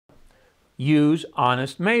Use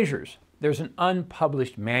honest measures. There's an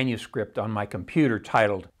unpublished manuscript on my computer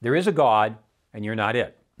titled, "There is a God and You're Not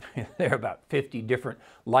It." There are about 50 different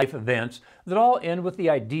life events that all end with the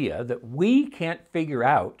idea that we can't figure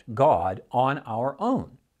out God on our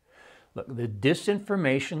own. Look, the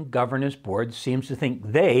Disinformation Governance Board seems to think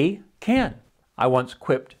they can. I once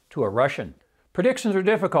quipped to a Russian, "Predictions are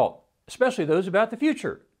difficult, especially those about the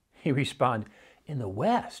future." He responded, "In the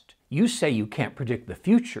West, you say you can't predict the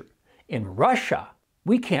future. In Russia,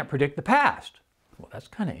 we can't predict the past." Well, that's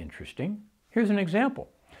kind of interesting. Here's an example.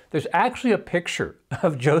 There's actually a picture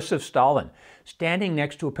of Joseph Stalin standing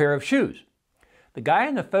next to a pair of shoes. The guy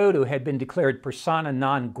in the photo had been declared persona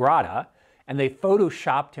non grata, and they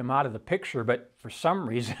photoshopped him out of the picture, but for some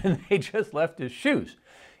reason they just left his shoes.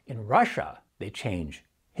 In Russia, they change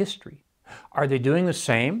history. Are they doing the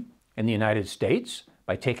same in the United States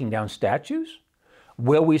by taking down statues?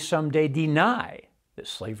 Will we someday deny that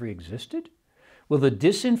slavery existed? Will the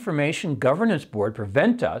Disinformation Governance Board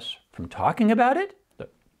prevent us from talking about it?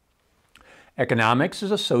 Look, economics is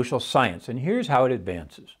a social science, and here's how it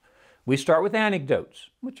advances. We start with anecdotes,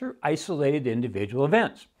 which are isolated individual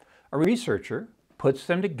events. A researcher puts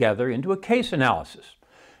them together into a case analysis.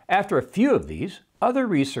 After a few of these, other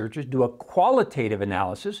researchers do a qualitative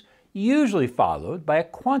analysis, usually followed by a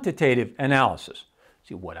quantitative analysis.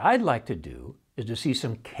 See, what I'd like to do is to see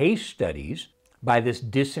some case studies by this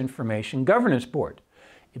Disinformation Governance Board.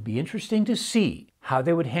 It'd be interesting to see how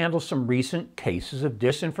they would handle some recent cases of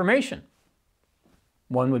disinformation.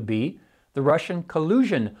 One would be the Russian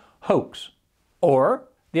collusion hoax, or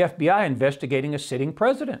the FBI investigating a sitting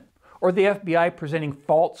president, or the FBI presenting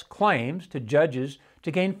false claims to judges to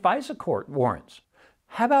gain FISA court warrants.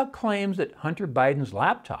 How about claims that Hunter Biden's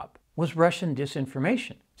laptop was Russian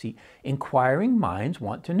disinformation? See, inquiring minds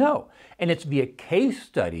want to know, and it's via case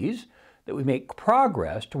studies that we make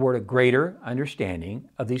progress toward a greater understanding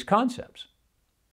of these concepts.